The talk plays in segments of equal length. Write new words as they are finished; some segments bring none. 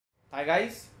Hi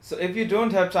guys, so if you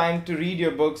don't have time to read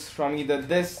your books from either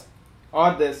this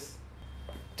or this,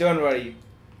 don't worry.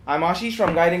 I'm Ashish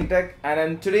from Guiding Tech, and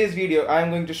in today's video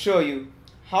I'm going to show you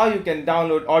how you can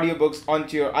download audiobooks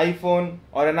onto your iPhone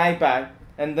or an iPad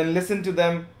and then listen to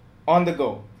them on the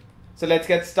go. So let's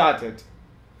get started.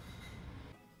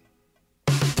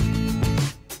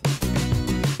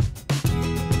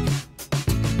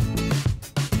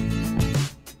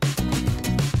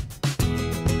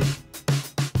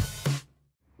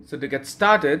 So to get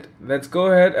started, let's go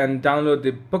ahead and download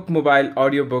the Bookmobile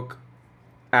audiobook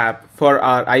app for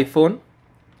our iPhone.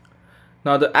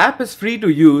 Now the app is free to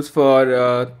use for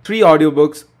 3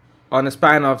 audiobooks on a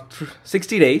span of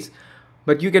 60 days,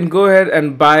 but you can go ahead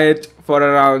and buy it for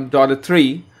around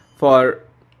 $3 for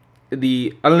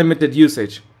the unlimited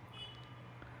usage.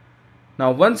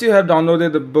 Now once you have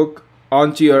downloaded the book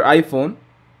onto your iPhone,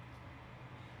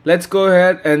 let's go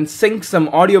ahead and sync some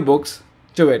audiobooks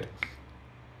to it.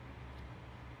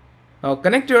 Now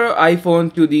connect your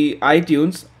iPhone to the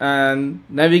iTunes and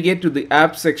navigate to the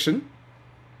app section.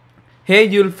 Here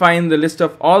you'll find the list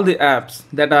of all the apps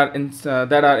that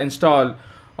are installed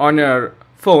on your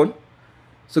phone.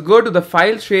 So go to the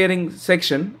file sharing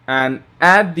section and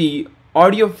add the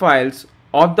audio files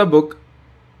of the book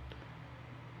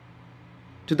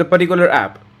to the particular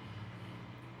app.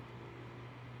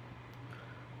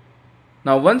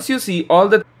 Now once you see all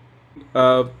the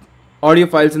audio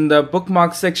files in the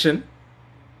bookmarks section,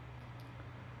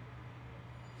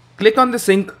 click on the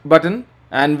sync button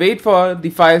and wait for the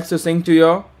files to sync to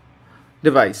your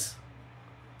device.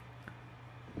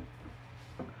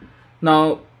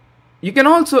 Now you can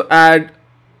also add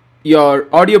your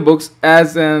audiobooks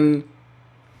as an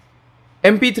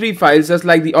MP3 files, just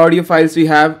like the audio files we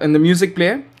have in the music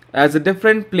player, as a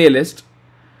different playlist.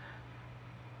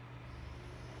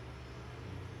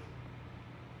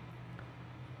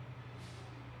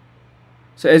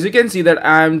 So as you can see that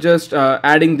I am just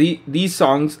adding these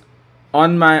songs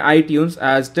on my iTunes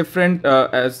as different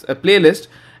as a playlist,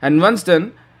 and once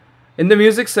done, in the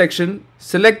music section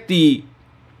select the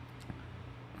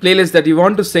playlist that you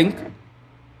want to sync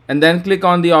and then click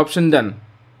on the option done.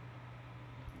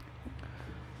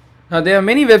 Now there are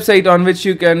many websites on which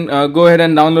you can go ahead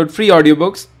and download free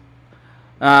audiobooks,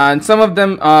 and some of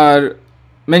them are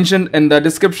mentioned in the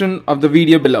description of the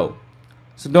video below,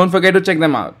 so don't forget to check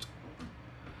them out.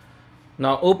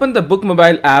 Now open the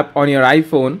Bookmobile app on your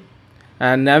iPhone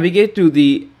and navigate to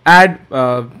the add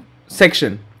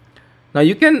section. Now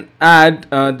you can add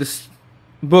this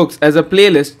books as a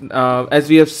playlist as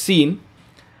we have seen,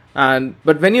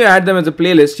 but when you add them as a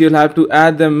playlist, you'll have to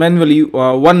add them manually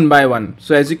one by one.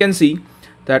 So as you can see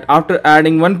that after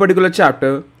adding one particular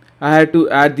chapter, I had to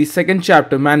add the second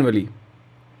chapter manually.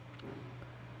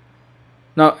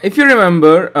 Now if you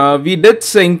remember, we did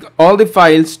sync all the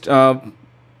files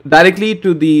directly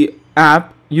to the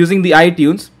app using the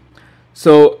iTunes.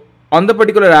 So on the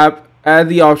particular app, add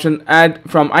the option add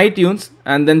from iTunes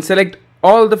and then select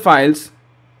all the files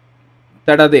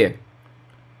that are there.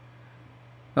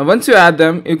 Now once you add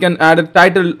them, you can add a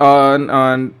title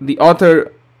on the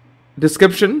author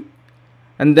description,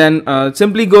 and then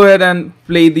simply go ahead and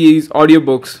play these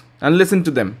audiobooks and listen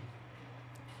to them.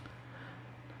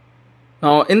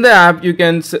 Now in the app you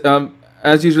can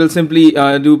as usual simply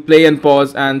do play and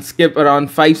pause and skip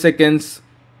around 5 seconds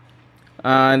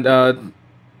and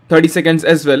 30 seconds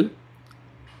as well.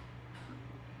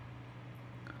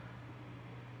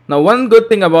 Now one good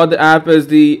thing about the app is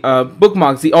the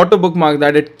bookmarks, the auto bookmark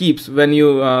that it keeps when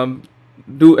you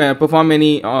perform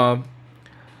any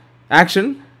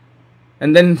action,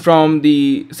 and then from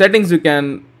the settings you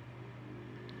can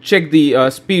check the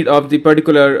speed of the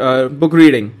particular book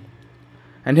reading.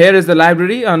 And here is the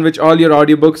library on which all your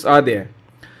audiobooks are there.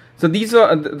 So this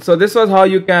was how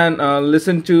you can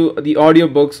listen to the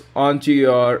audiobooks onto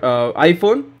your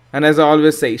iPhone. And as I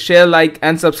always say, share, like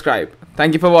and subscribe.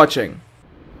 Thank you for watching.